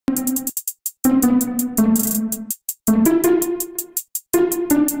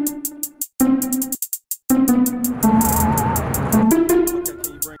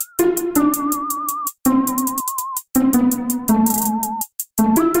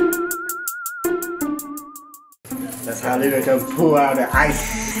That's how Lil Jon pull out the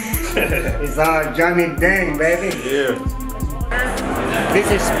ice. It's all Johnny Dang, baby. Yeah. This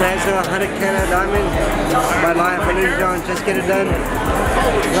is special 100 carat diamond. My line for Lil Jon, just get it done.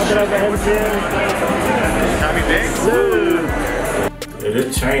 Rub it over MCM. Johnny Dang? Yeah,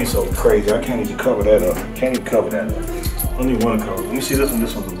 this chain's so crazy. I can't even cover that up. Can't even cover that up. Only one cover. Let me see this one.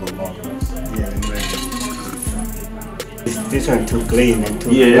 This one's a little longer. Yeah, this one too clean and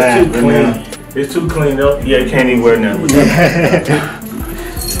too yeah, it's too clean. It's too cleaned up. Yeah, you can't even wear nothing with that.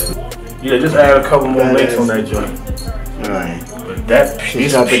 Yeah, just add a couple more links on that joint. Alright. But that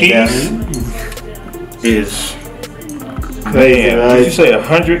piece is crazy, man, right? Did you say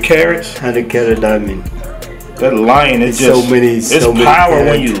 100 carats? 100 carat diamond. That line is just it's power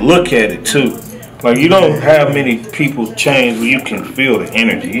when you look at it too. Like you don't have many people change where you can feel the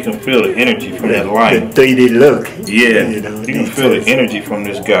energy. You can feel the energy from that line. The 3D look. Yeah, you can feel the energy from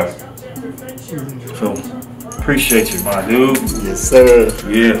this guy. So appreciate you, my dude. Yes, sir.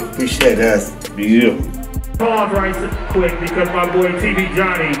 Yeah, appreciate us. Yeah. Pause right quick because my boy TV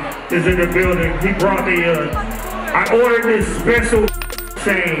Johnny is in the building. He brought me I ordered this special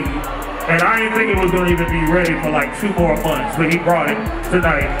chain, and I didn't think it was gonna even be ready for like 2 more months, but he brought it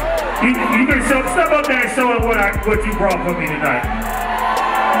tonight. You can step up there and show him what you brought for me tonight.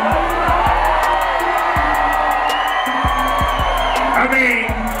 I mean,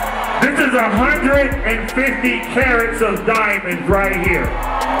 this is 150 carats of diamonds right here.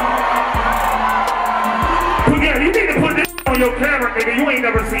 Yeah, you need to put this on your camera, nigga. You ain't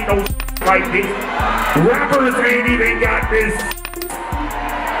never seen no like this. Rappers ain't even got this.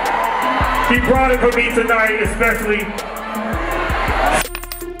 He brought it for me tonight, especially.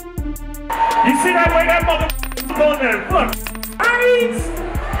 You see that way that motherfucker on there? Look,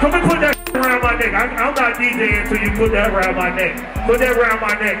 come and put that around my neck. I'm not DJing until you put that around my neck. Put that around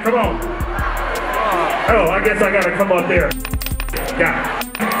my neck. Come on. Oh, I guess I gotta come up there. Yeah.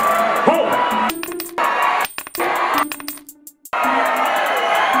 Hold on.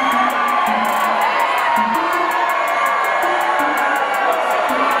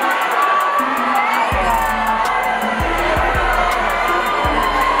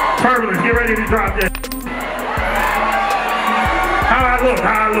 Turbulence, get ready to drop that. How I look?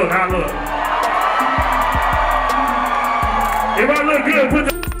 If I look good, put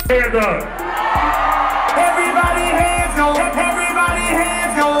the hands up.